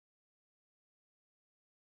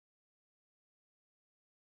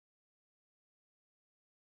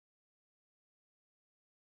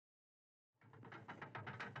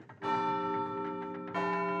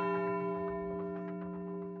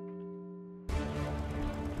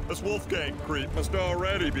This Wolfgang creep must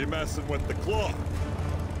already be messing with the clock.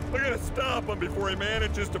 I gotta stop him before he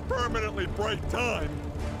manages to permanently break time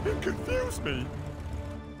and confuse me.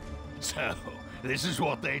 So, this is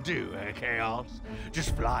what they do, eh, Chaos?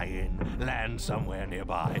 Just fly in, land somewhere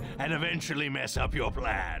nearby, and eventually mess up your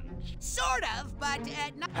plans. Sort of, but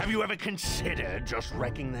not... Have you ever considered just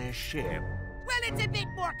wrecking their ship? Well, it's a bit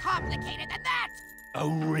more complicated than that!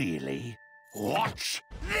 Oh, really? Watch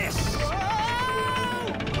this!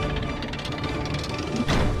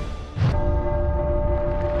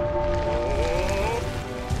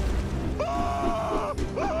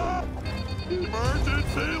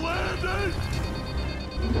 Emergency landing!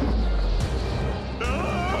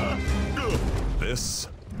 This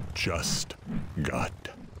just got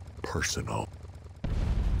personal.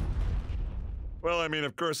 Well, I mean,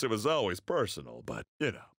 of course it was always personal, but,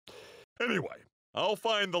 you know. Anyway, I'll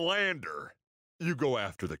find the lander. You go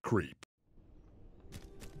after the creep.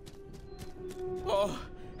 Oh,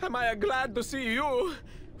 am I glad to see you?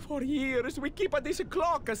 For years, we keep this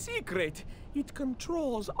clock a secret. It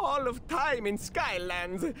controls all of time in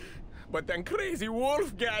Skylands. But then crazy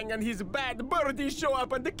Wolfgang and his bad birdies show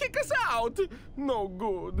up and they kick us out. No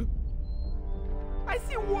good. I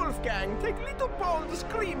see Wolfgang take little bold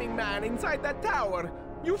screaming man inside that tower.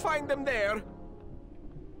 You find them there.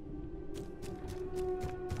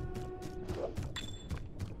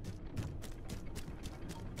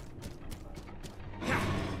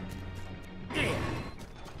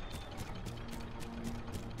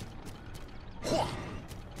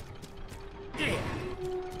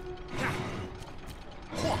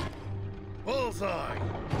 Bullseye!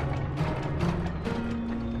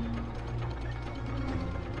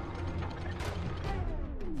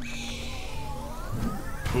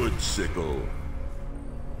 Hoodsicle.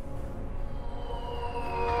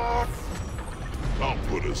 I'll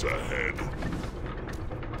put us ahead.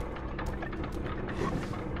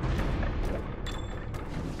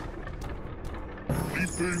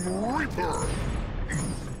 Leaping Reaper!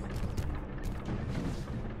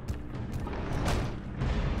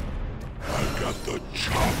 I've got the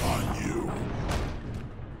chop on you.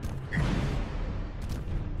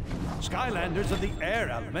 Skylanders of the air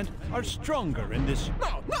element are stronger in this...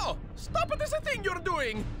 No, no! Stop this thing you're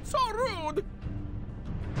doing! So rude!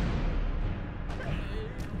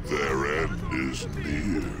 Their end is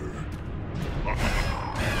near.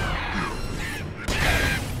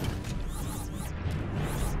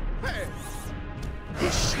 Hey!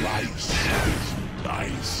 The slice is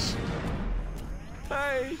nice.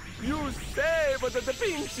 Hey, you saved the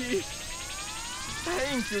Pinchy!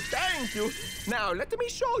 Thank you. Now, let me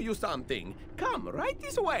show you something. Come right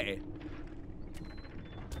this way.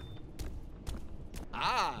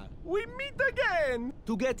 Ah, we meet again!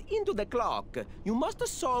 To get into the clock, you must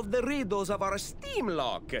solve the riddles of our steam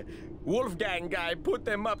lock. Wolfgang guy put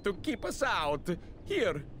them up to keep us out.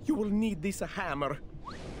 Here, you will need this hammer.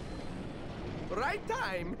 Right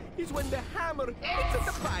time is when the hammer hits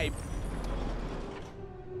the pipe.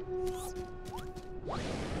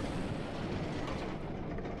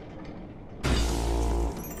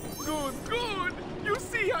 Good. You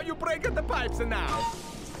see how you break the pipes now.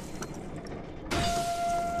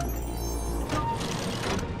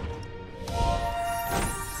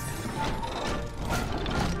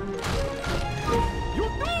 You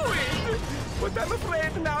do it! But I'm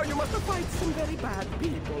afraid now you must fight some very bad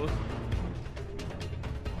people.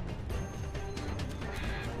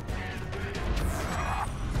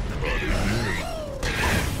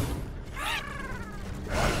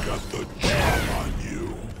 I've got the chop on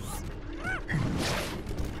you.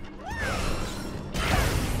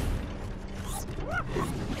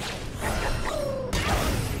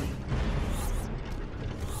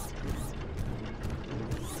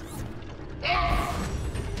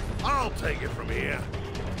 I'll take it from here.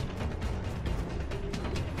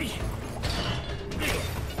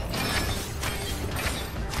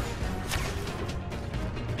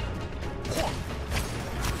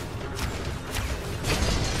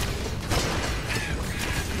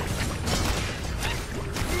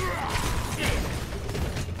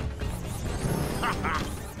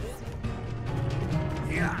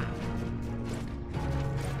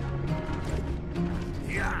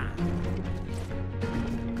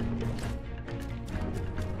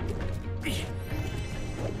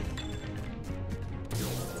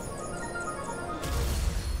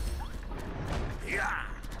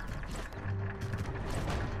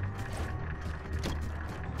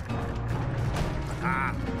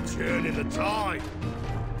 Turning the tide.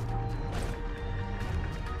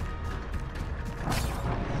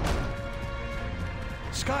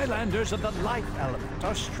 Skylanders of the life element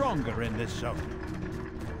are stronger in this zone.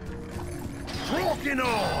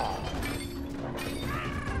 Crokinor!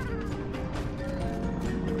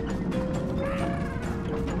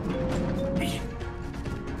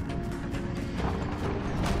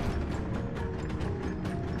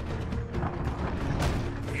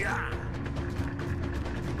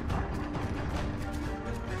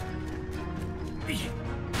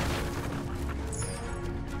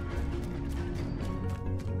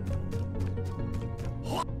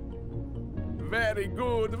 Very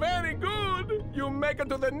good, very good! You make it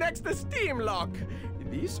to the next steam lock.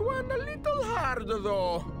 This one a little hard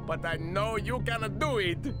though, but I know you can do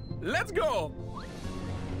it. Let's go!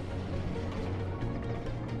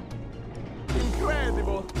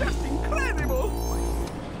 Incredible, just incredible!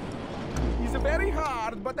 It's very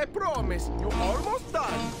hard, but I promise, you're almost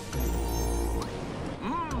done.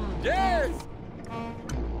 Yes!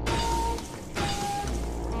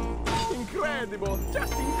 Incredible,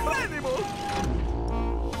 just incredible!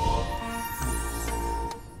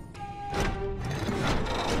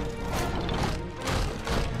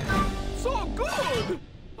 So good!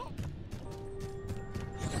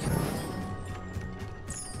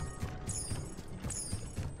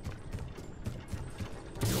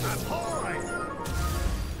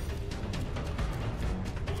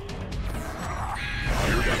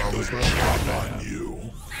 The jump on you.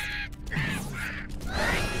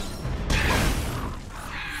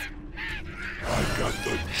 I got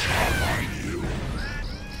the jump on you.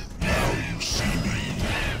 Now you see me.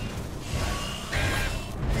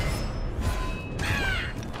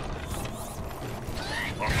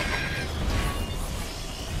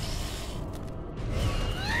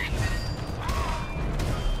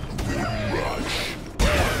 Good rush.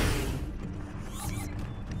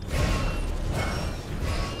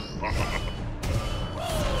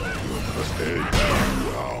 Edge you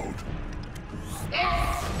out.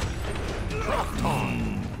 Drop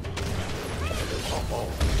tongue!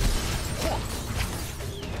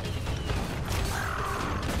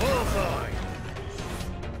 Bullseye!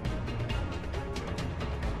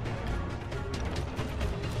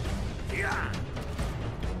 Yeah!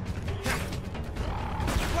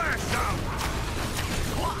 Flash out!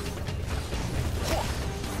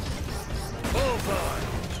 Bullseye!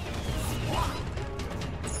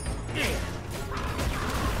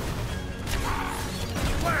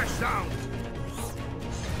 Flash down!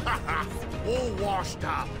 Haha! All washed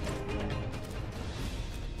up!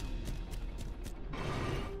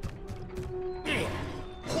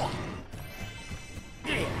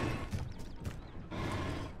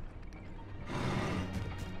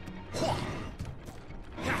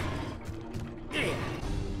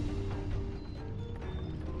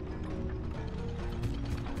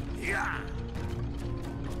 Yeah!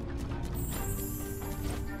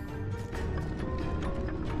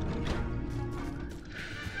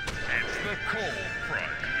 The Cold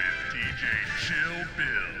Front with DJ Chill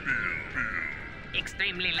Bill.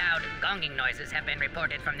 Extremely loud gonging noises have been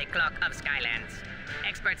reported from the clock of Skylands.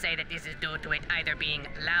 Experts say that this is due to it either being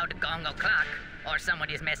loud gong o'clock or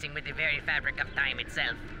someone is messing with the very fabric of time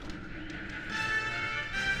itself.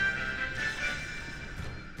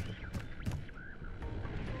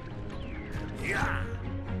 Yeah!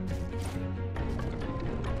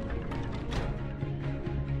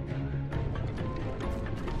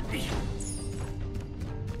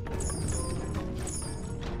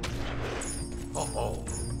 Oh.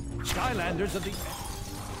 Skylanders of the...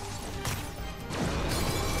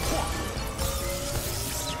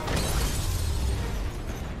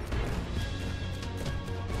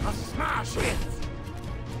 A smash hit!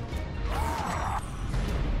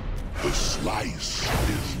 The slice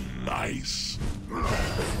is nice.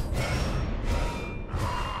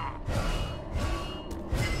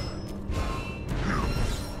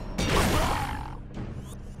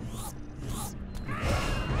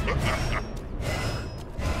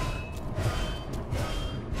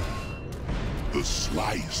 The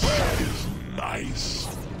slice is nice.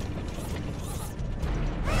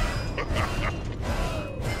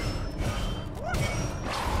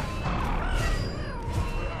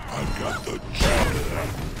 I got the jump.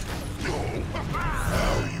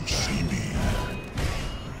 Now you see me.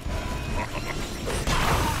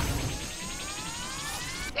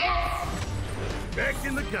 Back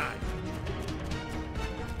in the gun.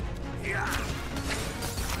 Yeah!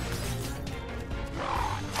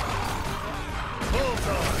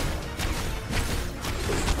 Bullseye!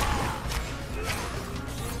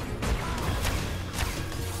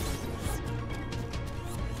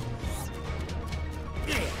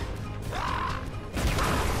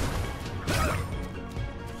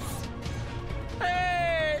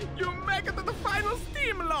 Hey! You make it to the final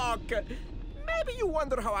steam lock! Maybe you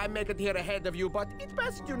wonder how I make it here ahead of you, but it's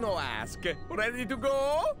best you no ask. Ready to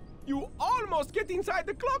go? You almost get inside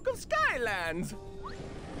the clock of Skylands.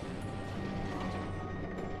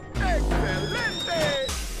 Excelente!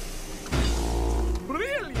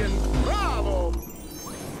 Brilliant! Bravo!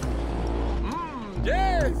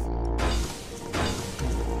 Yes!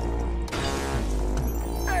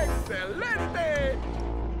 Excelente!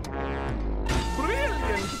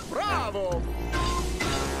 Brilliant! Bravo!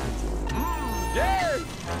 Yes!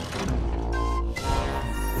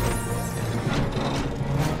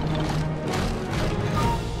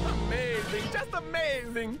 Amazing! Just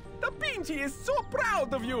amazing! The Pinchy is so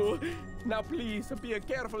proud of you! Now please, be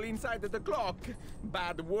careful inside the clock.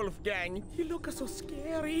 Bad Wolfgang, he looks so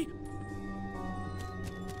scary.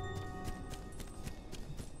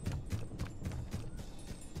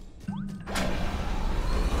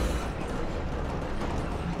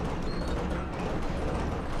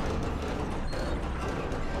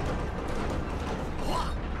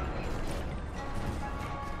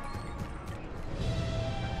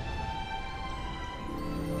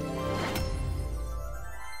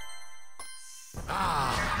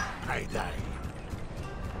 Payday.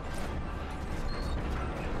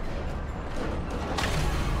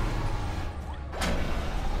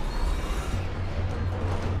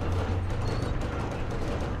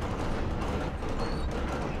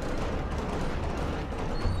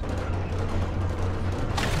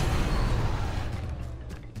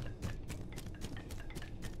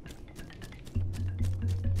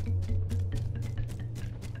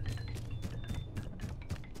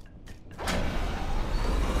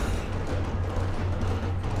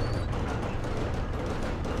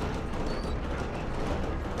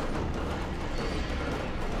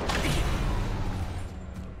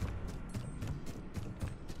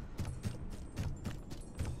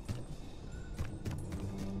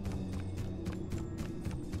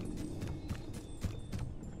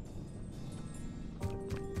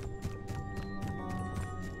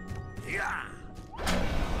 Yeah.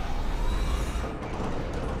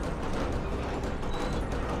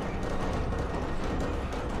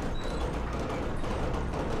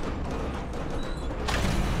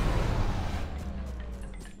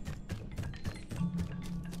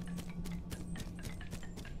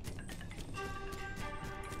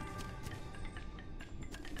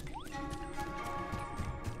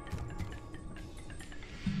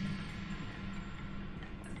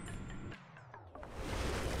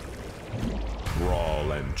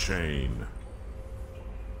 Brawl and chain.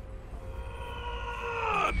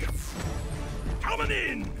 Coming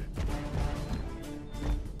in!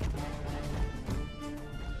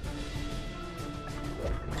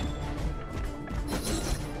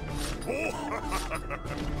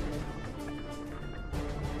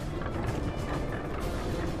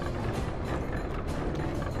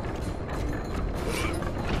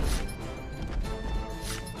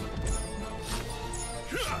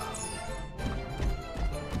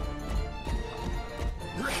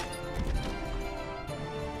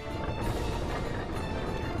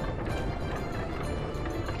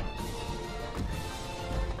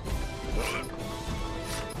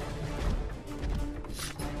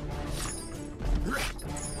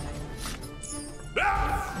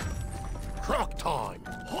 Croc time!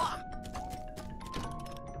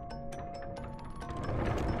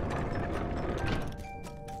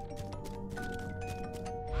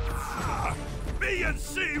 B and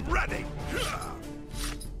C ready!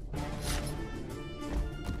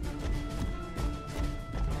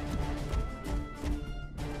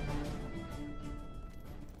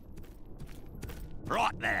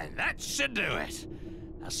 Right then, that should do it.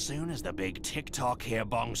 As soon as the big tick-tock here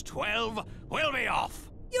bongs 12, we'll be off.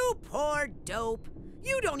 You poor dope.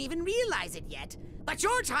 You don't even realize it yet, but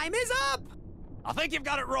your time is up! I think you've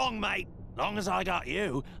got it wrong, mate. Long as I got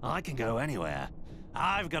you, I can go anywhere.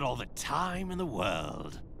 I've got all the time in the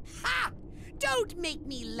world. Ha! Don't make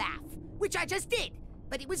me laugh, which I just did,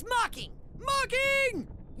 but it was mocking. Mocking!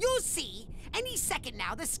 You'll see, any second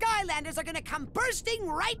now, the Skylanders are gonna come bursting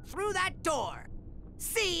right through that door.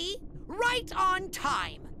 See? Right on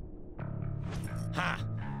time. Huh.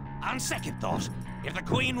 On second thought, if the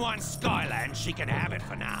Queen wants Skyland, she can have it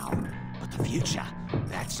for now. But the future,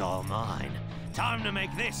 that's all mine. Time to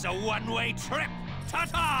make this a one-way trip.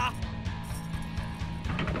 Ta-ta!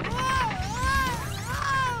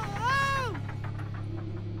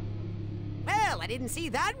 Well, I didn't see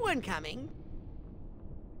that one coming.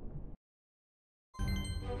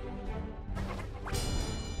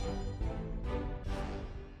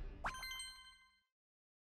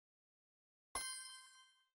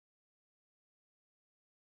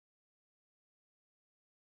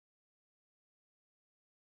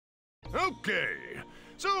 Okay,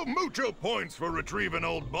 so mucho points for retrieving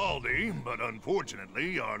old Baldy, but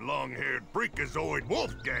unfortunately, our long-haired freakazoid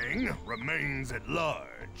Wolfgang remains at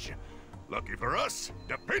large. Lucky for us,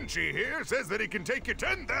 Da Vinci here says that he can take you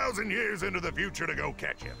 10,000 years into the future to go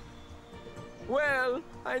catch him. Well,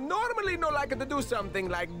 I normally no like to do something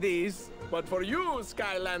like this, but for you,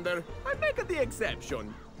 Skylander, I make the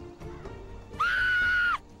exception.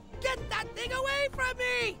 Ah! Get that thing away from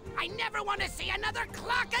me! I never want to see another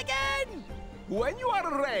clock again! When you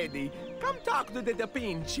are ready, come talk to the Da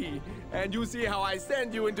Vinci, and you see how I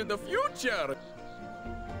send you into the future.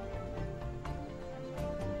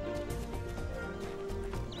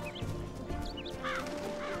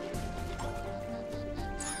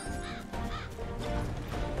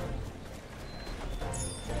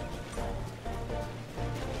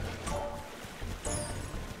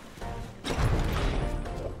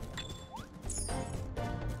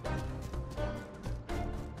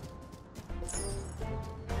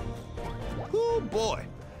 Oh boy,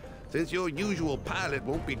 since your usual pilot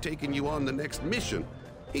won't be taking you on the next mission,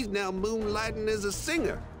 he's now moonlighting as a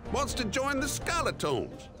singer, wants to join the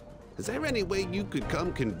Skylanders. Is there any way you could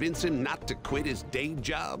come convince him not to quit his day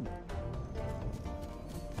job?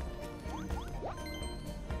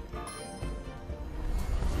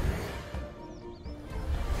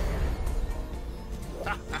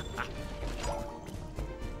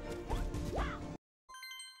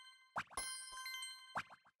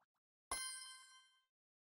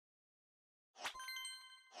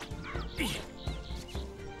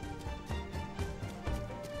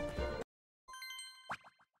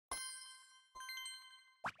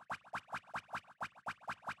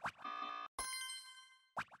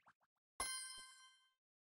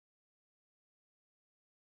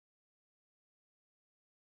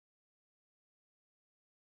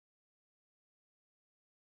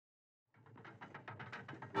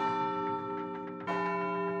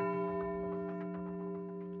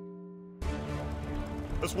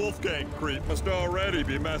 This Wolfgang creep must already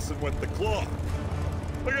be messing with the clock.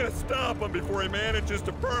 I gotta stop him before he manages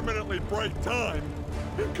to permanently break time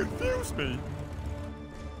and confuse me.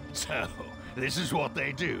 So, this is what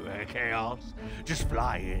they do, eh, Chaos? Just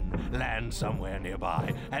fly in, land somewhere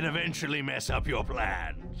nearby, and eventually mess up your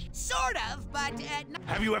plans. Sort of, but,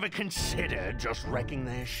 Have you ever considered just wrecking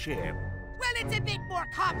their ship? well, it's a bit more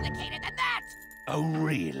complicated than that! Oh,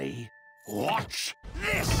 really? Watch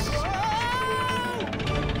this!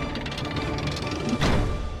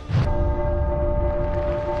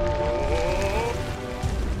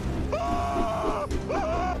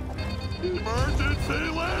 Emergency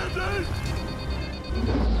landing!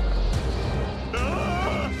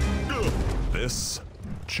 This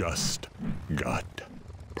just got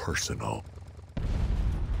personal.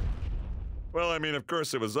 Well, I mean, of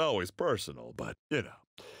course it was always personal, but, you know.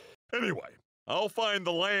 Anyway, I'll find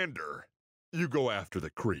the lander. You go after the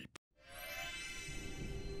creep.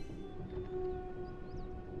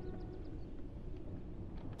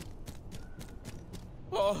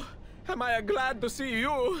 Oh, am I glad to see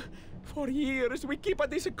you? For years, we keep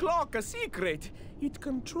this clock a secret. It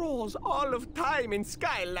controls all of time in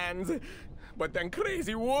Skylands. But then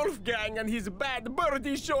crazy Wolfgang and his bad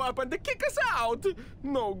birdies show up and they kick us out.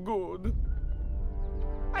 No good.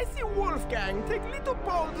 I see Wolfgang take little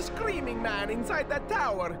bold screaming man inside that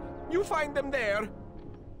tower. You find them there.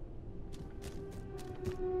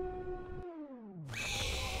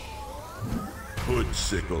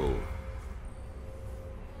 Hoodsicle.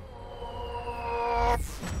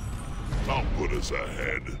 I'll put us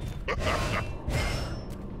ahead.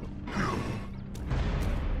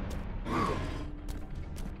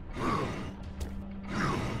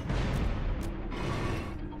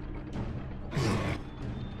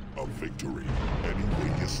 A victory, any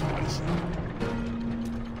way you slice it.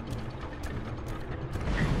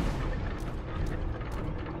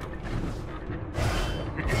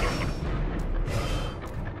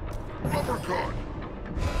 Uppercut!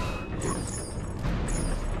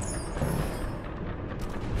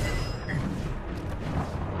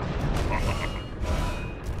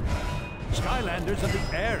 Skylanders of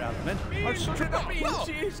the air element are stripped. Da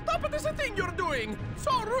Vinci, stop this thing you're doing!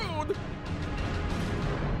 So rude!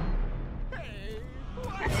 Hey,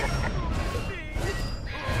 why are you doing this?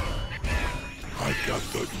 I got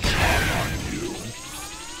the job on you.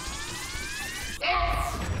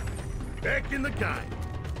 Back in the kind.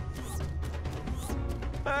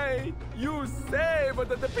 Hey, you saved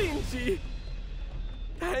the Da Vinci!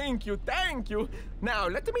 Thank you, thank you! Now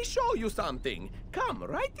let me show you something. Come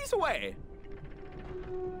right this way.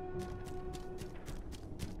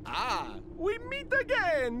 Ah, we meet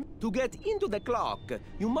again! To get into the clock,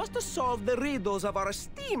 you must solve the riddles of our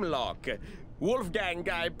steam lock. Wolfgang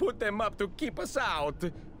guy put them up to keep us out.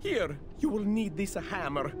 Here, you will need this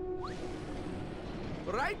hammer.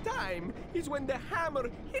 Right time is when the hammer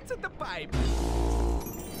hits the pipe.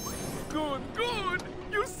 Good, good!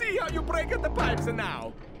 You see how you break the pipes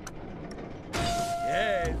now.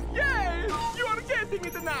 Yes, yes! You are getting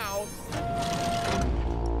it now!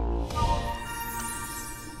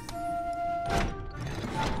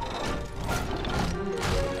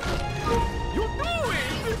 You do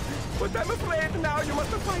it! But I'm afraid now you must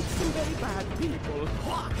fight some very bad people.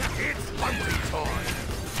 It's hunting time!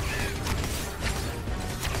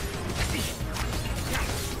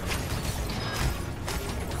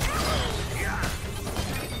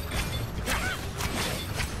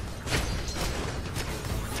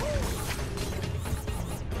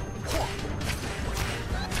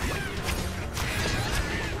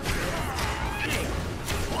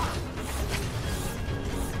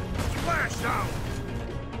 Splash out!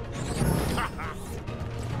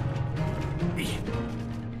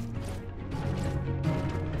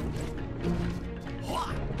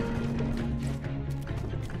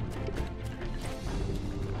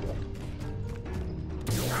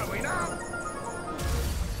 Going out!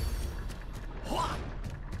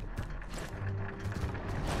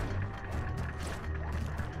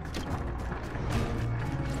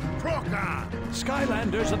 Crocker!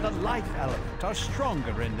 Skylanders of the life element are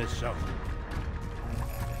stronger in this zone.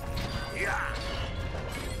 Yeah!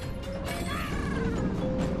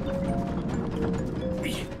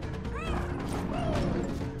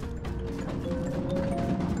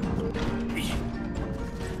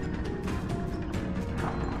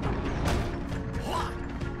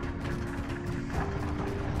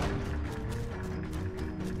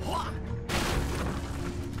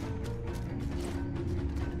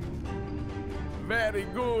 Very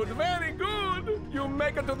good, very good! You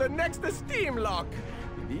make it to the next steam lock.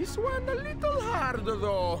 This one a little hard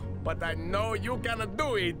though, but I know you can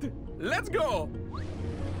do it. Let's go!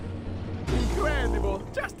 Incredible,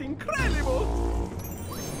 just incredible!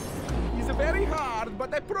 It's very hard,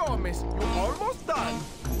 but I promise, you're almost done.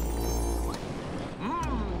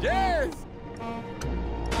 Yes!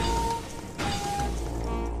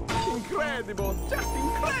 Incredible, just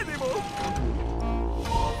incredible!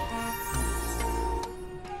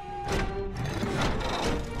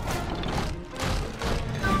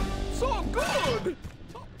 So good!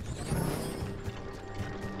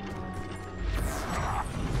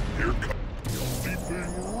 Here comes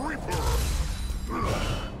Leaping Reaper!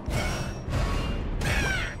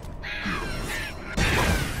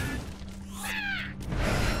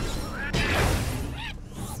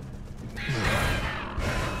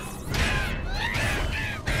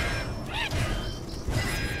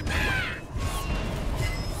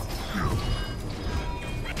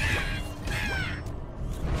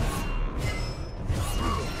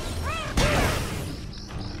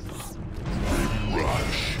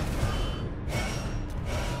 Rush!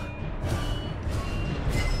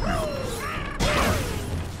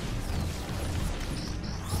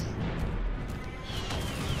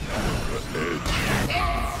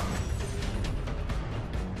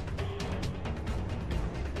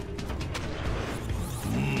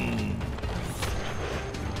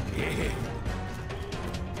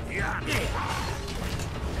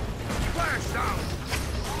 Splash out!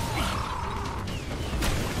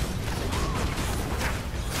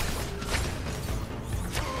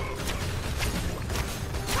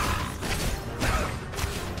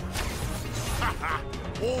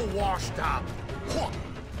 All washed up.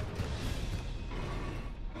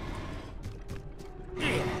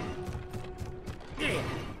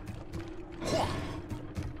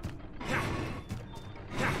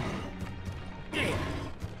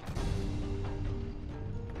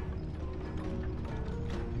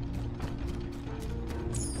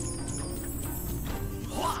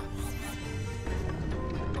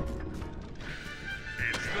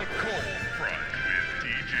 It's the Cold Front with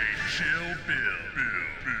DJ Chill Bill.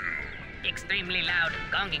 Extremely loud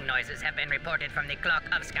gonging noises have been reported from the clock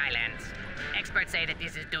of Skylands. Experts say that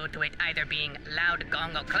this is due to it either being loud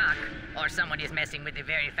gong o'clock or someone is messing with the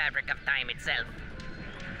very fabric of time itself.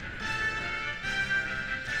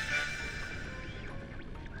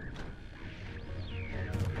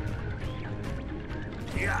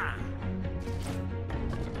 Yeah!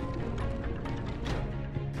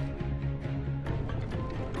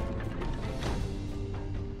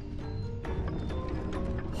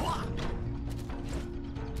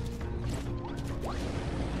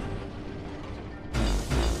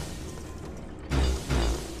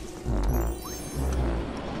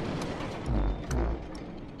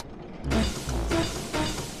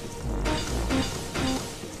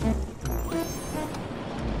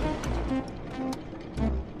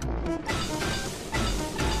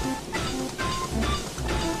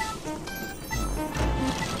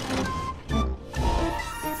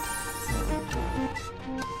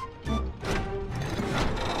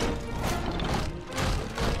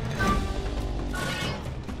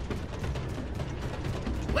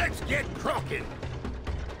 get crocking!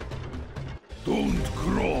 Don't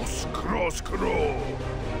cross, crow.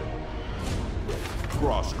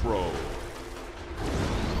 Cross Crow.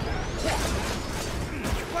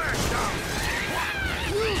 Flash down!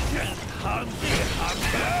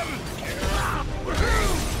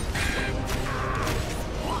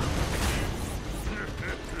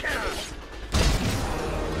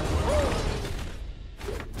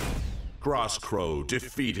 Cross Crow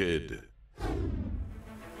defeated.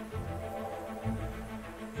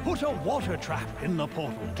 Put a water trap in the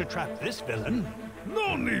portal to trap this villain.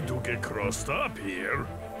 No need to get crossed up here.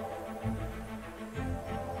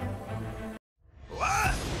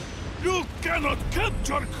 What? You cannot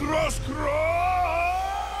capture Cross Crow!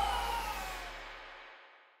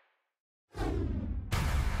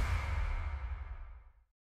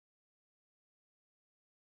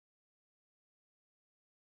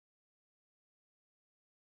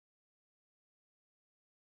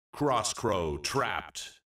 Cross Crow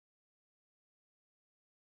trapped.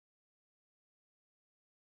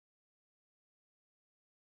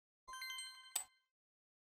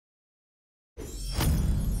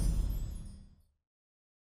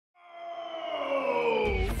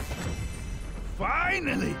 Oh!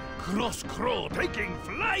 Finally! Cross Crow taking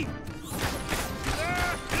flight!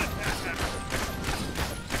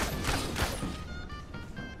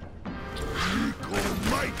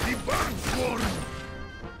 Mighty Barn Swarm!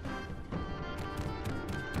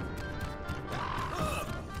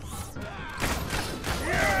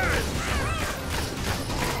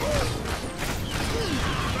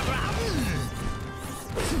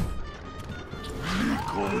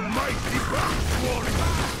 Mighty Barn Swarm!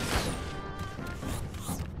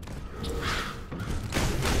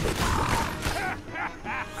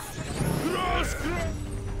 Cross Crow!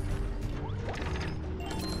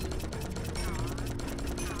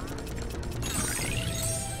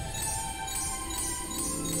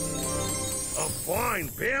 A fine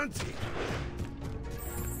bounty!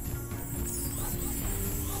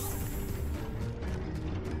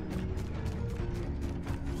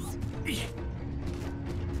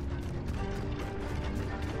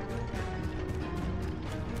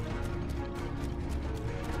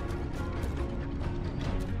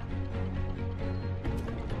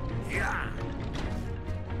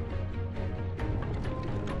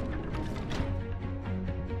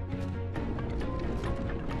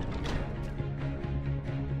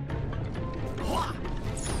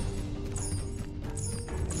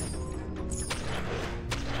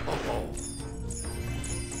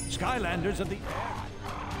 Skylanders of the air.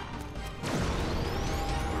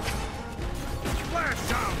 Flash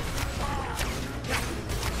down!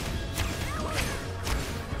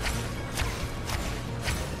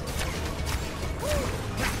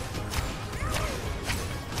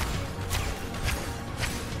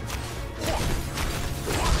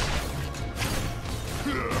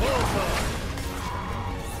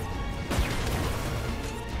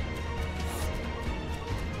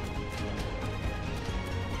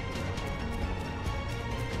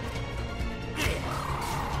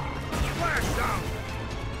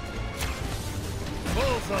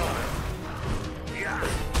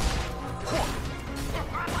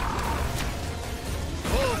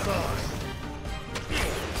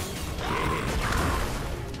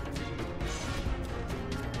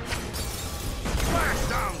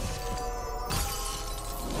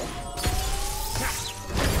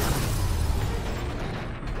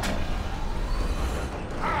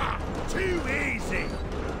 Too easy!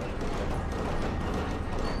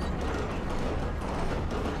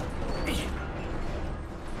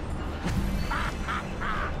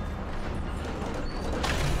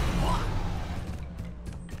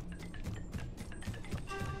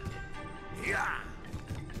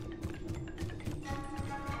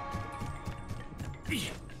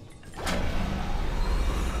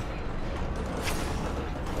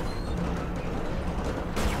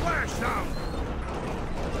 Flash down!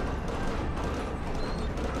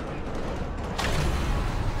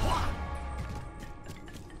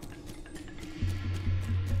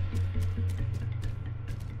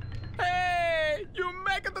 Hey! You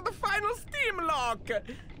make it to the final steam lock!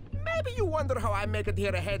 Maybe you wonder how I make it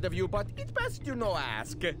here ahead of you, but it's best you no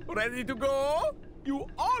ask. Ready to go? You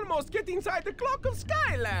almost get inside the clock of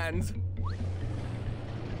Skylands!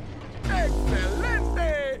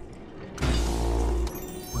 Excelente!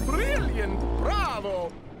 Brilliant!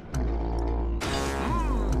 Bravo!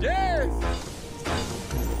 Yes!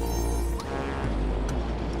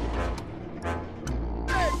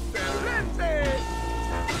 Excelente!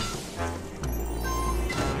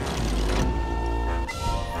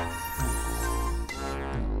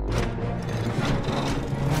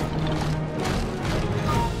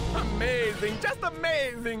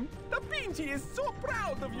 amazing! Da Vinci is so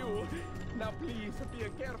proud of you! Now please, be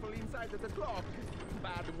careful inside of the clock.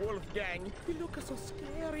 Bad Wolfgang, you look so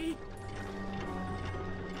scary.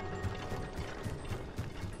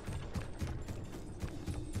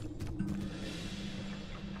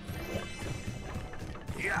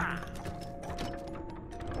 Yeah!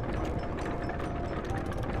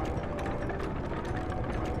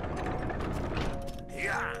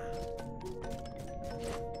 Yeah!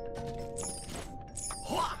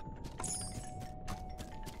 Hua!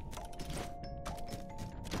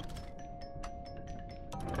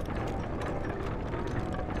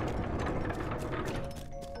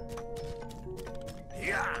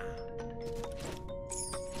 Yeah!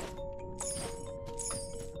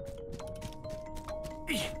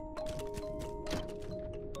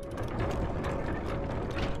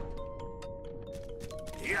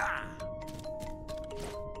 Yeah!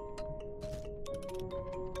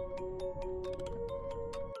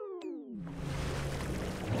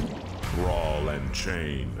 Brawl and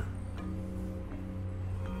chain.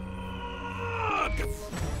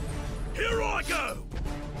 Here I go!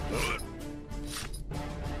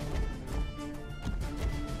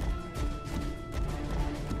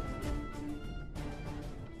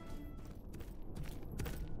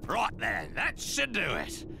 Right then, that should do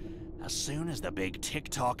it. As soon as the big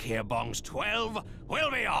tick-tock here bongs 12,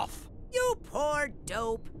 we'll be off. You poor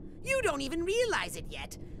dope. You don't even realize it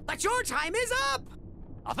yet, but your time is up!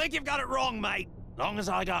 I think you've got it wrong, mate. Long as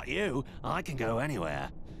I got you, I can go anywhere.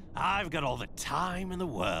 I've got all the time in the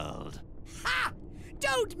world. Ha!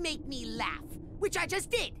 Don't make me laugh, which I just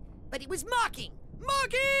did, but it was mocking.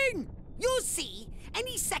 Mocking! You'll see,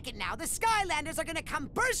 any second now, the Skylanders are gonna come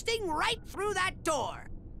bursting right through that door.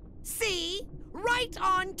 See? Right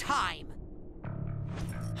on time.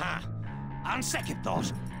 Huh. On second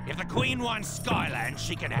thought, if the Queen wants Skyland,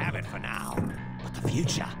 she can have it for now. But the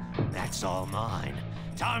future, that's all mine.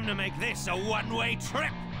 Time to make this a one-way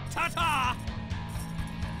trip. Ta-ta!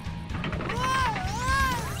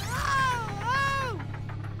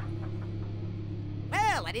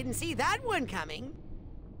 Well, I didn't see that one coming.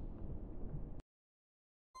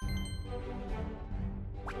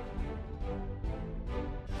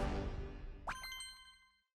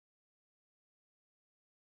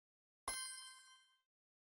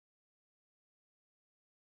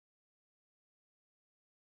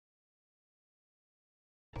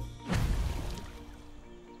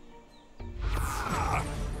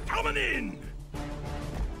 Coming in!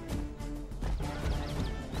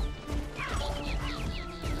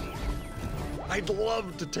 I'd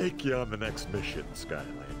love to take you on the next mission,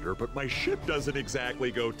 Skylander, but my ship doesn't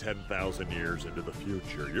exactly go 10,000 years into the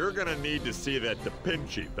future. You're gonna need to see that Da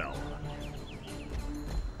Vinci fella.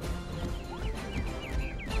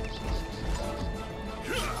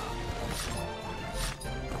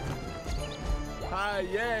 Ah,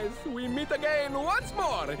 yes, we meet again once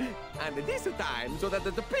more. And this time so that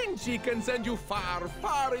the Da Vinci can send you far,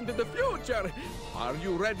 far into the future. Are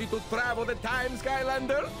you ready to travel the time,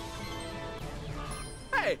 Skylander?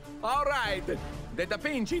 Hey, all right. The Da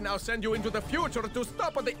Vinci now send you into the future to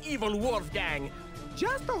stop the evil Wolfgang.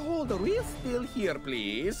 Just hold real still here,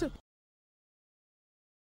 please.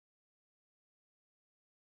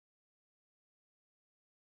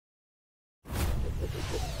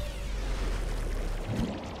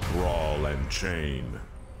 Brawl and chain.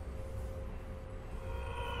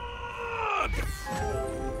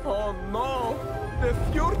 Oh no! The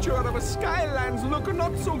future of Skylands look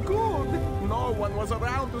not so good. No one was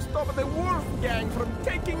around to stop the Wolfgang from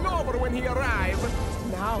taking over when he arrived.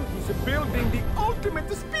 Now he's building the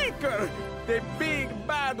ultimate speaker, the big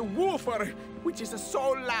bad woofer, which is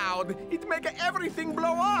so loud it make everything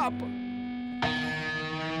blow up.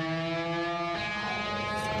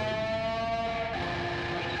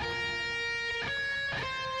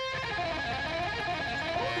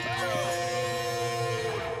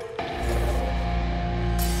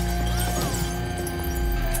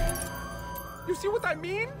 You see what I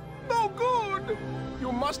mean? No good!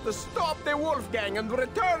 You must stop the Wolfgang and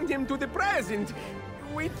return him to the present,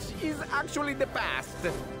 which is actually the past.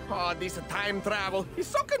 Oh, this time travel is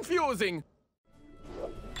so confusing.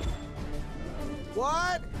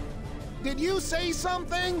 What? Did you say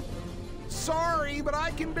something? Sorry, but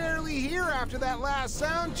I can barely hear after that last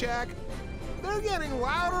sound check. They're getting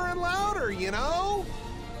louder and louder, you know?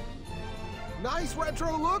 Nice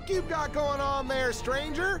retro look you've got going on there,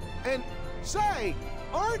 stranger. And say,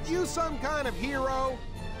 aren't you some kind of hero?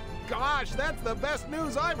 Gosh, that's the best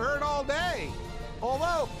news I've heard all day.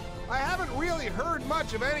 Although, I haven't really heard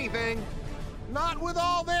much of anything. Not with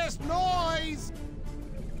all this noise.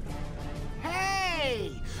 Hey!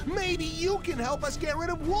 Hey! Maybe you can help us get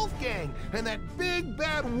rid of Wolfgang and that big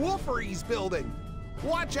bad woofer he's building.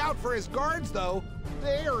 Watch out for his guards, though.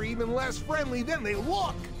 They are even less friendly than they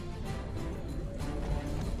look.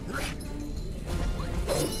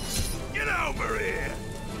 Get over here!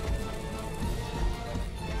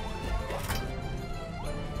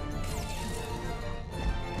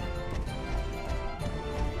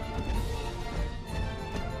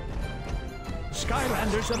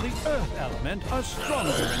 Skylanders of the Earth element are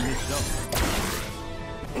stronger in this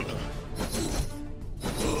zone.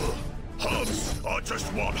 Hugs! I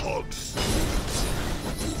just want hugs!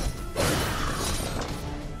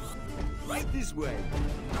 Right this way.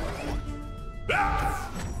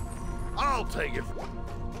 Ah! I'll take it.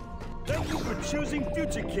 Thank you for choosing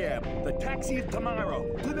Future Cab, the taxi of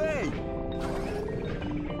tomorrow, today.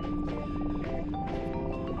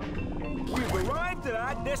 We've arrived at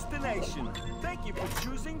our destination. Thank you for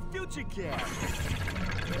choosing Future Cab.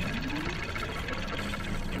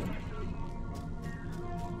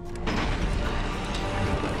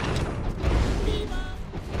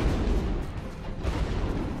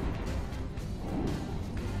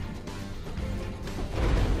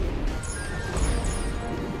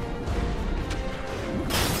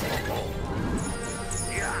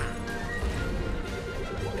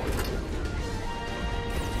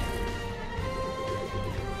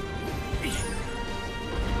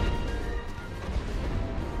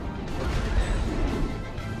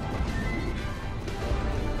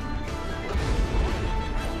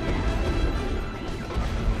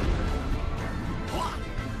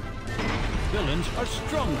 Villains are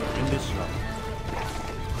stronger in this zone.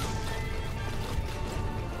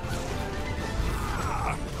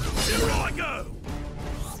 Here I go!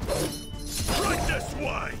 Right this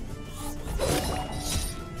way!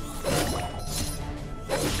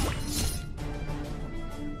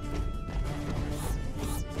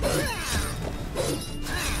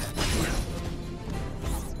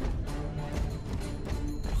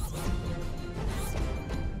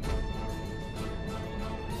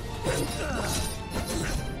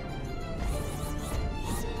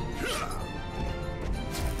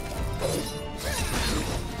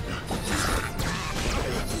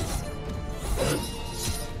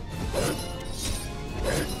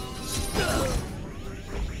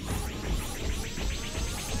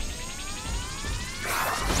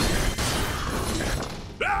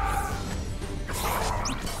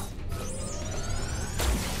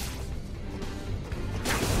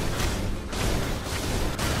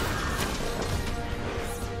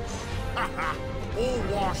 All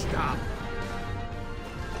washed up.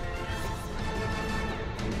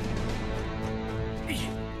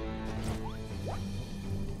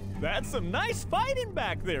 That's some nice fighting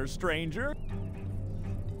back there, stranger.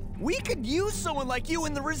 We could use someone like you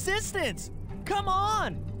in the Resistance. Come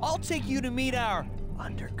on, I'll take you to meet our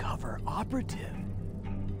undercover operative.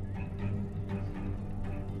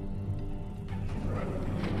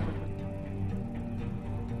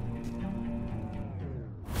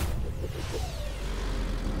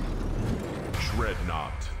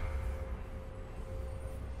 Dreadnought.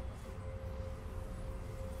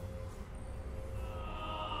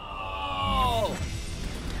 Oh!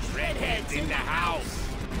 Shredhead's in the house!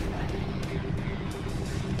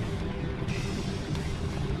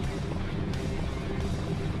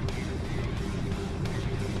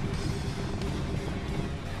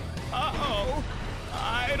 Uh-oh.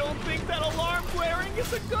 I don't think that alarm blaring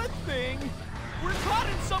is a good thing. We're caught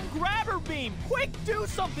in some grabber beam. Quick, do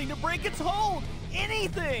something to break its hold.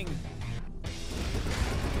 Anything.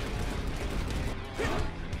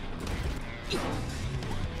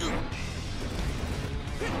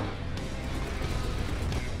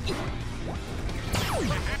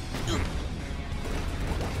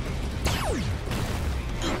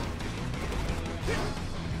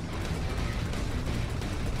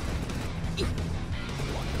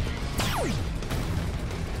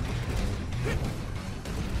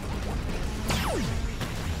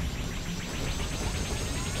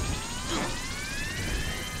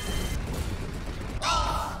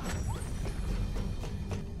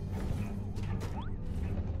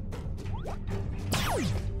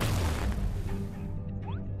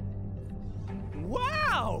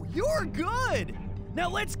 Wow, you're good. Now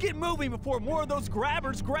let's get moving before more of those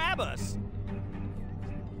grabbers grab us.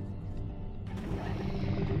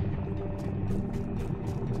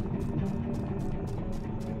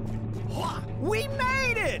 We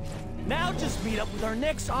made it! Now just meet up with our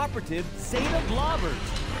next operative, Zeta Blobbers.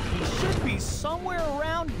 He should be somewhere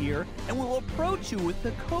around here, and we'll approach you with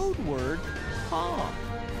the code word, Paw.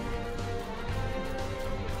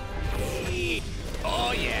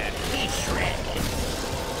 Oh yeah, he shred.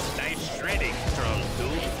 Nice shredding, Strong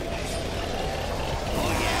Tooth.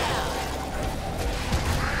 Oh yeah.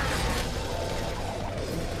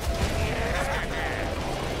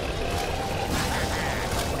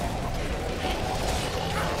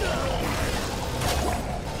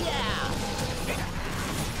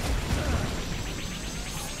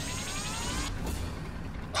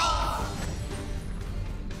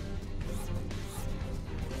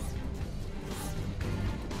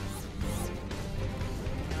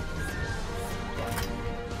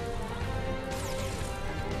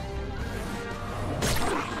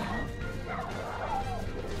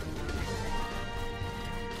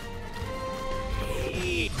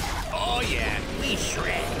 Oh yeah, we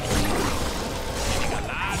shred. Getting a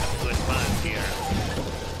lot of good fun here.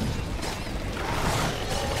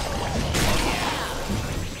 Oh yeah.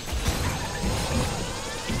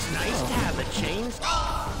 It's nice to have a change.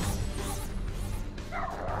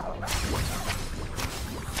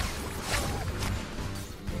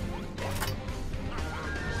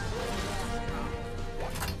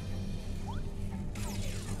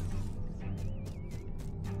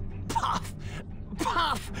 Puff!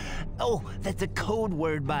 Puff! Oh, that's a code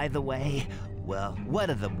word, by the way. Well, one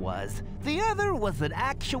of them was. The other was an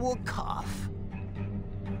actual cough.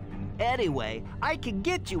 Anyway, I can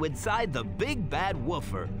get you inside the big bad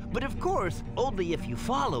woofer, but of course, only if you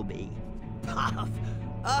follow me. Puff!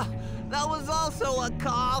 That was also a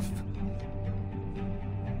cough.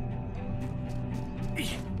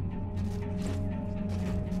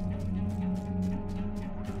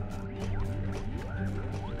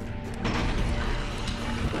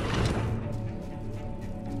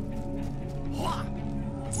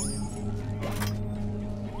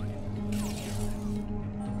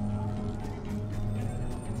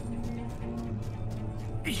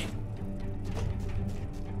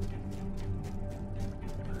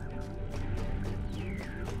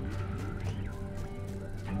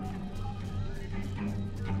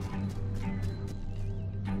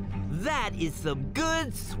 That is some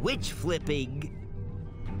good switch flipping.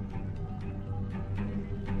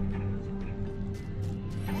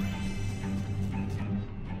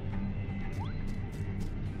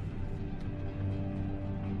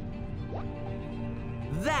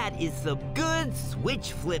 That is some good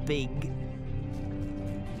switch flipping.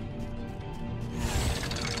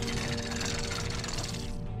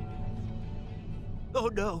 Oh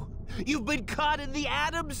no, you've been caught in the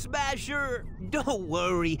Atom Smasher! Don't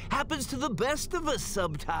worry, happens to the best of us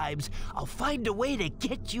sometimes. I'll find a way to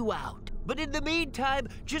get you out. But in the meantime,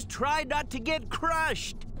 just try not to get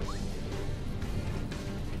crushed.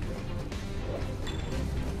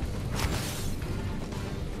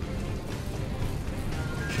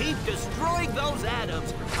 Keep destroying those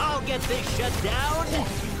atoms. I'll get this shut down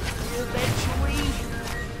eventually.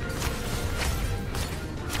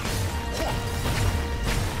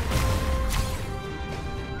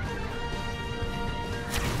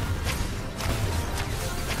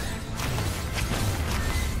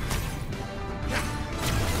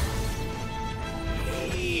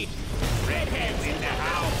 Redheads in the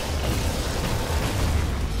house.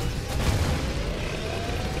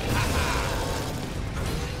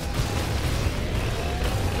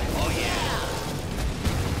 Oh yeah.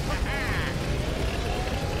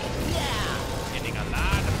 Yeah. Getting a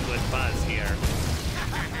lot of good buzz here.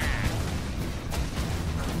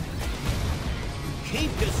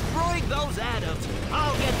 Keep destroying those atoms.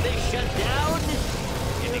 I'll get this shut down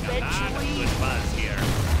eventually. Getting a lot of good buzz here.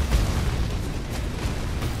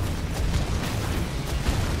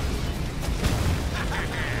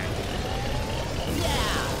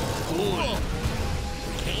 Cool.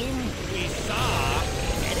 Came, we saw.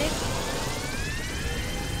 Get it?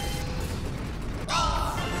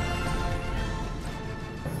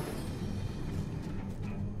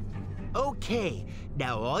 Okay,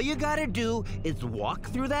 now all you gotta do is walk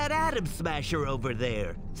through that Atom Smasher over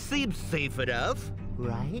there. Seems safe enough,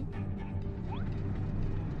 right?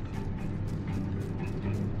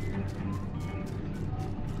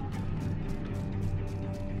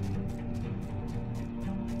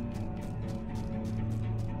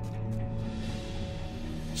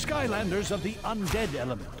 Skylanders of the undead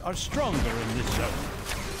element are stronger in this zone.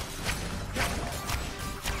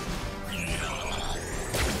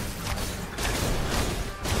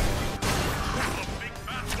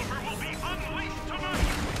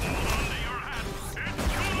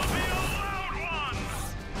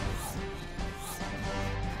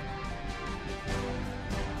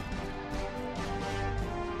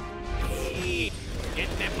 Get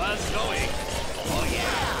the buzz going. Oh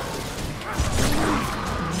yeah.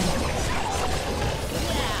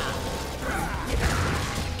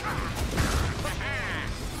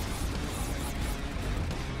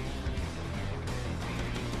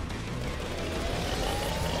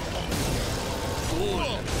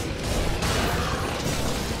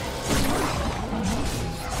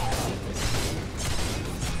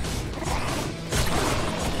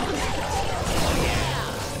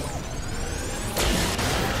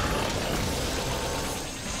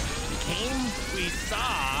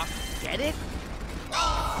 saw. Get it?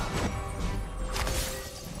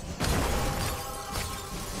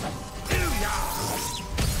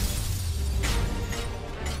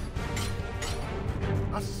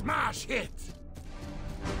 A smash hit!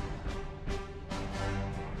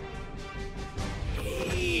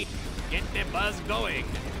 Hey, get the buzz going.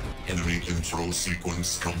 Enemy control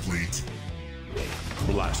sequence complete.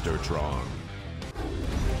 Blastertron.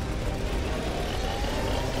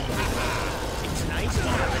 It's nice to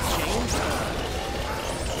have a change.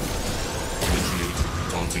 Initiate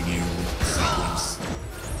continue sequence.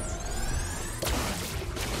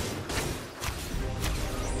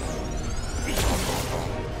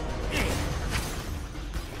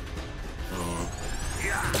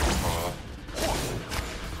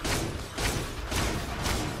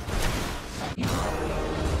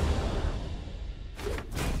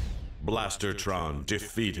 Blastertron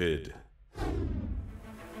defeated.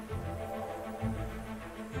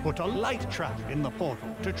 Put a light trap in the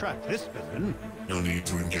portal to trap this villain. No need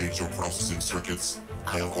to engage your processing circuits.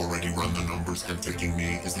 I have already run the numbers and taking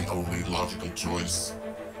me is the only logical choice.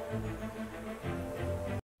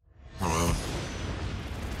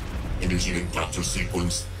 Initiating capture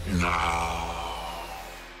sequence now.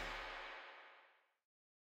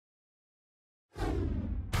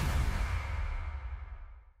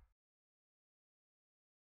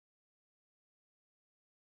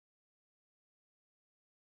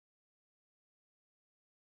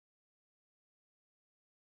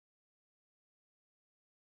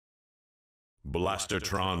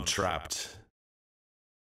 Blastertron trapped.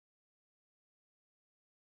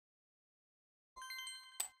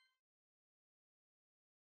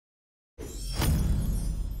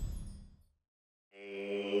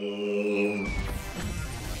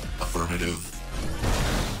 Affirmative.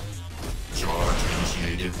 Charge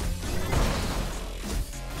initiated.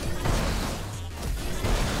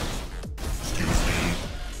 Excuse me.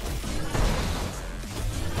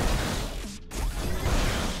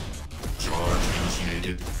 Charge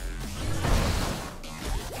initiated.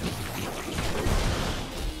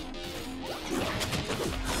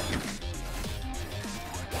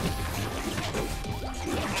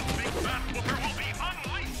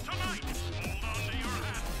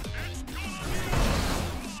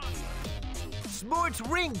 Sports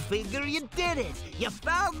ring finger, you did it! You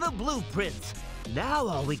found the blueprints! Now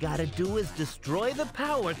all we gotta do is destroy the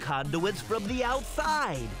power conduits from the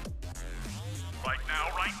outside. Right now,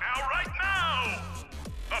 right now, right now!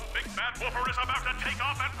 The Big Bad Woofer is about to take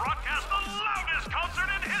off and broadcast the loudest concert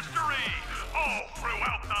in history! All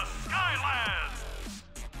throughout the Skylands!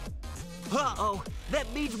 Uh-oh,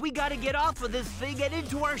 that means we gotta get off of this thing and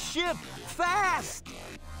into our ship, fast!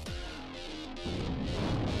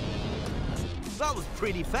 That was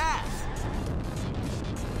pretty fast.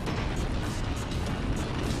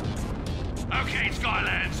 Okay,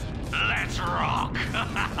 Skylands, let's rock!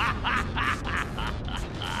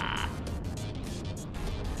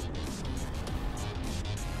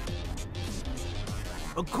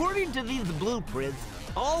 According to these blueprints,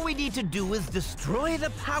 all we need to do is destroy the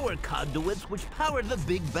power conduits which power the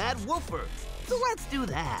Big Bad Woofer. So let's do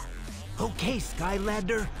that. Okay,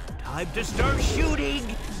 Skylander, time to start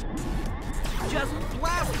shooting. Just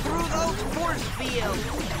blast through those force fields.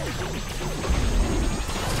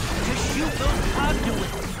 Just shoot those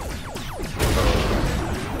conduits.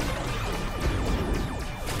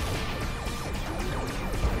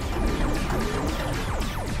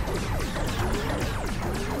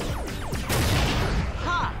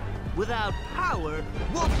 Without power,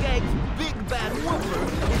 Wolfgang's Big Bad Woofer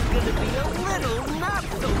is gonna be a little not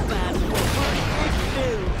so bad woofer in no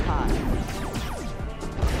time.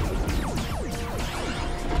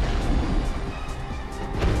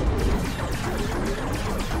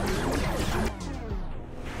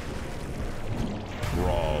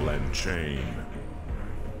 Brawl and chain.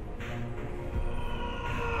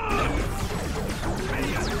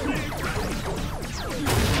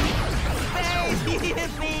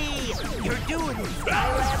 Yippee! You're doing it,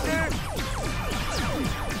 Skylander!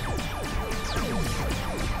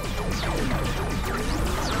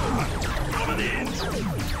 Coming in!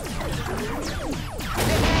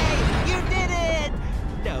 Hey! You did it!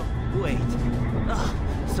 No, wait.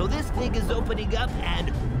 So this thing is opening up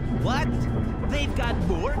and... what? They've got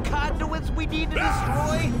more conduits we need to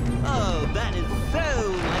destroy? Oh, that is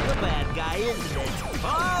so like a bad guy, isn't it?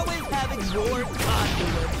 Always having more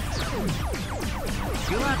conduits.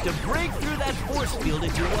 You'll have to break through that force field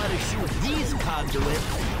if you want to shoot these conduits.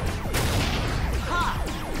 Ha!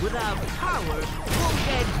 Without power,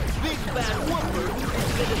 Wolfgang's Big Bad Woofer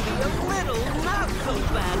is gonna be a little not so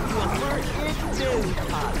bad woofer in no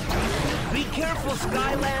time. Be careful,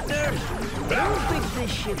 Skylander! I don't think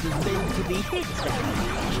this ship is meant to be hit that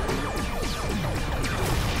much.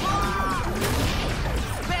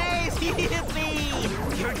 Space!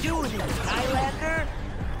 Yippee! You're doing it, Skylander!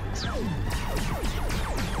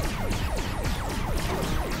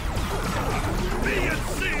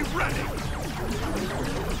 B&C ready!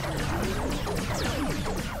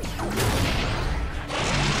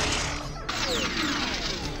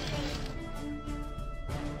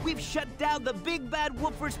 We've shut down the Big Bad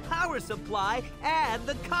Woofer's power supply, and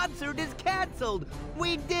the concert is canceled!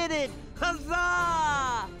 We did it!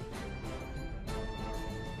 Huzzah!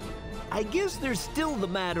 I guess there's still the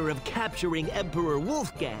matter of capturing Emperor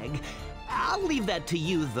Wolfgang. I'll leave that to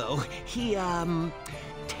you, though. He,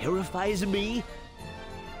 terrifies me.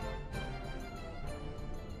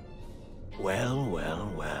 Well,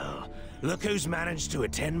 well, well. Look who's managed to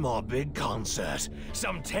attend my big concert.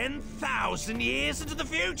 Some 10,000 years into the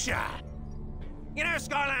future! You know,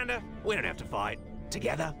 Skylander, we don't have to fight.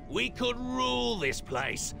 Together, we could rule this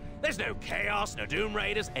place. There's no chaos, no Doom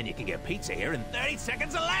Raiders, and you can get pizza here in 30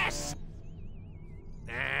 seconds or less!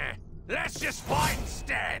 Nah, let's just fight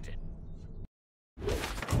instead!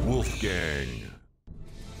 Wolfgang.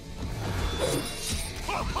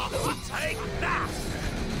 Take that!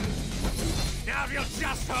 Now if you'll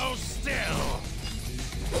just hold still!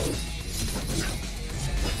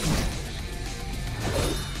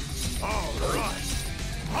 All right!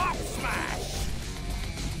 Hop smash!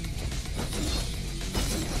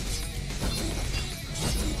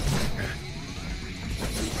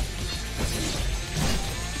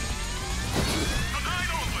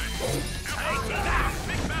 Tonight only! Take that!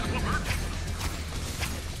 Big Bad Whooper!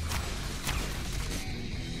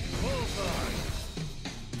 Bullseye!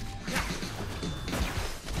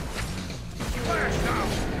 Flash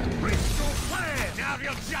out! Crystal Flare! Now if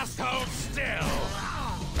you'll just hold still!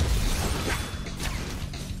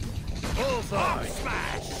 Bullseye!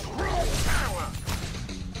 Smash! Roll power!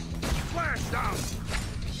 Flash down!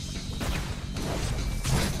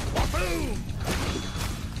 Boom!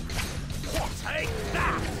 Take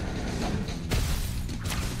that!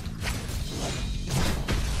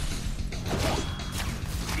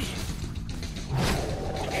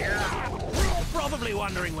 Probably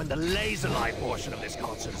wondering when the laser light portion of this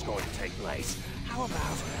concert is going to take place. How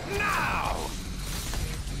about now?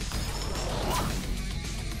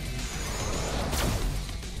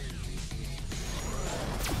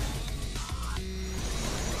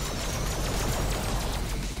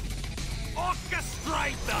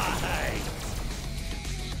 Orchestrate the hate!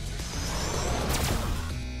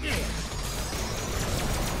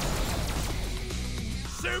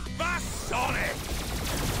 Supersonic!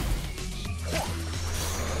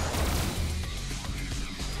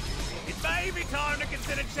 It may be time to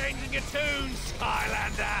consider changing your tune,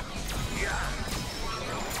 Skylander!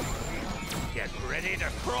 Get ready to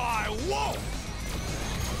cry wolf!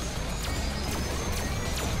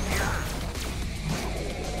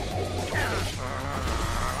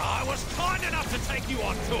 I was kind enough to take you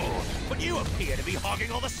on tour, but you appear to be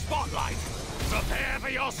hogging all the spotlight. Prepare for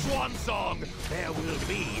your swan song. There will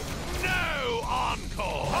be no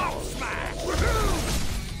encore. Hop smash!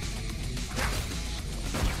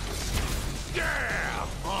 Yeah,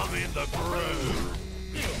 I'm in the groove.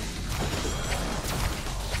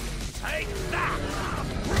 Take that!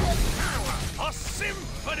 A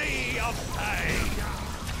symphony of pain.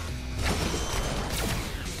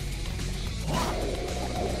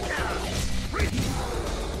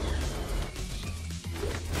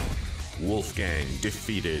 Wolfgang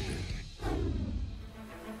defeated.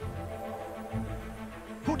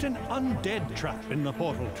 Put an undead trap in the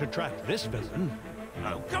portal to trap this villain.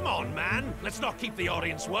 Oh, come on, man. Let's not keep the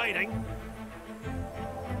audience waiting.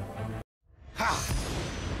 Ha!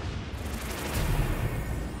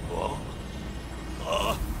 Oh.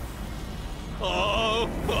 Oh. Oh.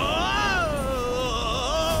 Oh.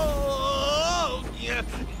 Yeah.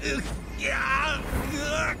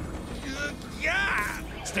 Yeah.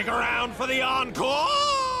 Stick around for the encore!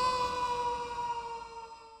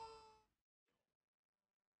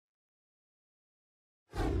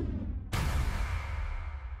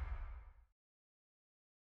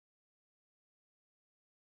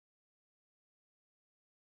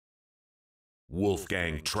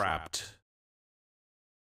 Wolfgang trapped.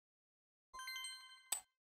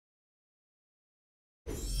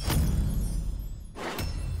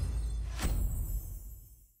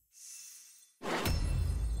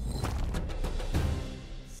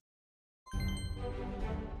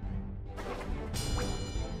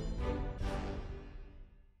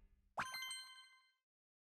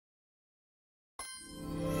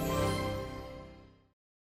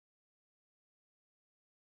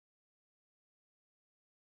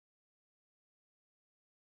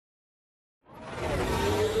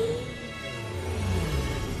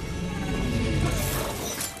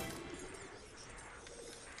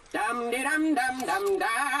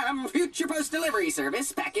 Dum-de-dum-dum-dum-dum. Future Post Delivery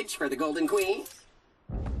Service package for the Golden Queen.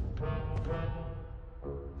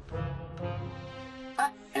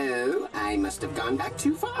 Uh-oh, I must have gone back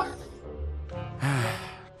too far.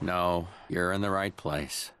 No, you're in the right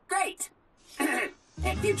place. Great!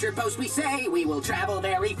 At Future Post we say we will travel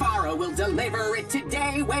very far, or we'll deliver it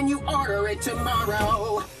today when you order it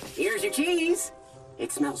tomorrow. Here's your cheese.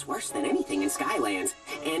 It smells worse than anything in Skylands,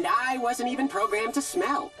 and I wasn't even programmed to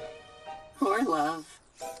smell. Or love.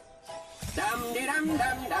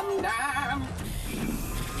 Dum-de-dum-dum-dum-dum.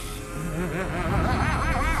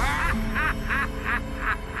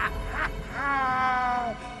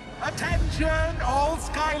 Attention, all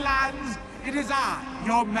Skylands! It is I,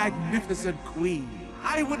 your magnificent queen.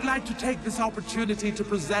 I would like to take this opportunity to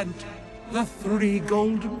present the 3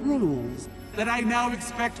 golden rules that I now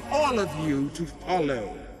expect all of you to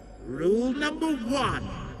follow. Rule number 1.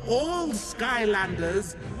 All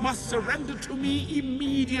Skylanders must surrender to me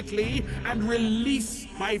immediately and release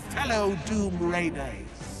my fellow Doom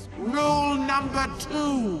Raiders. Rule number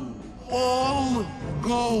 2. All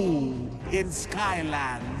gold in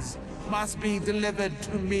Skylands must be delivered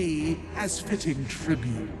to me as fitting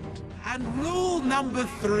tribute. And rule number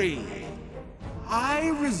 3. I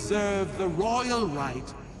reserve the royal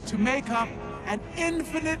right to make up an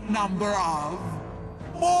infinite number of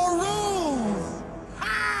more rules!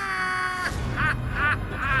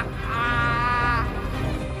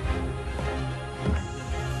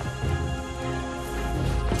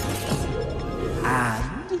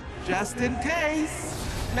 And, just in case,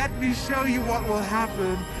 let me show you what will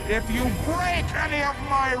happen if you break any of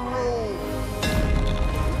my rules!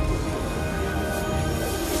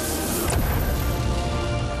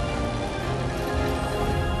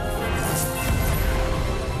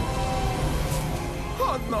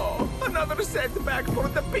 Oh no! Another setback for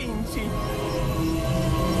the Pinchy!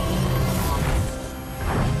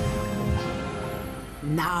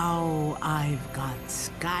 Now I've got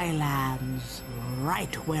Skylands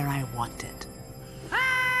right where I want it.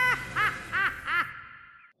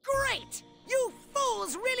 Great! You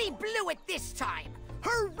fools really blew it this time!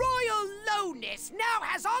 Her royal lowness now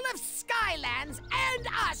has all of Skylands and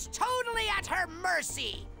us totally at her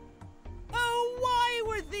mercy! Oh, why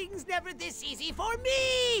were things never this easy for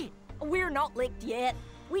me? We're not licked yet.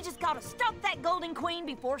 We just gotta stop that Golden Queen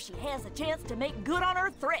before she has a chance to make good on her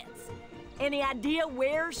threats. Any idea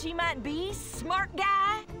where she might be, smart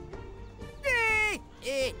guy?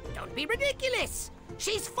 Don't be ridiculous.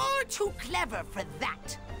 She's far too clever for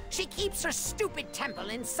that. She keeps her stupid temple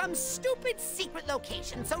in some stupid secret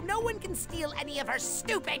location so no one can steal any of her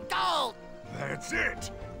stupid gold. That's it!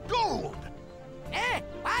 Gold!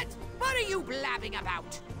 What? What are you blabbing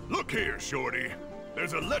about? Look here, Shorty.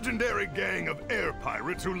 There's a legendary gang of air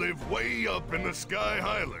pirates who live way up in the Sky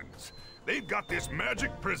Highlands. They've got this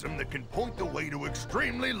magic prism that can point the way to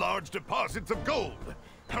extremely large deposits of gold.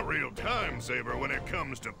 A real time saver when it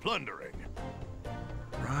comes to plundering.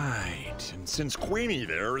 Right, and since Queenie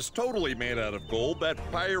there is totally made out of gold, that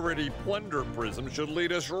piratey plunder prism should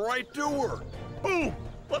lead us right to her. Boom!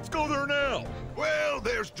 Let's go there now! Well,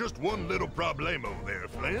 there's just one little problemo there,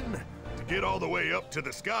 Flynn. To get all the way up to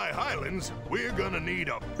the Sky Highlands, we're gonna need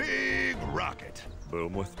a big rocket.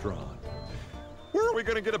 Boom withdrawn. Where are we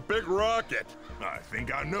gonna get a big rocket? I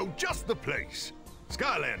think I know just the place.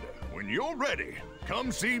 Skylander, when you're ready,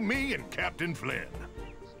 come see me and Captain Flynn.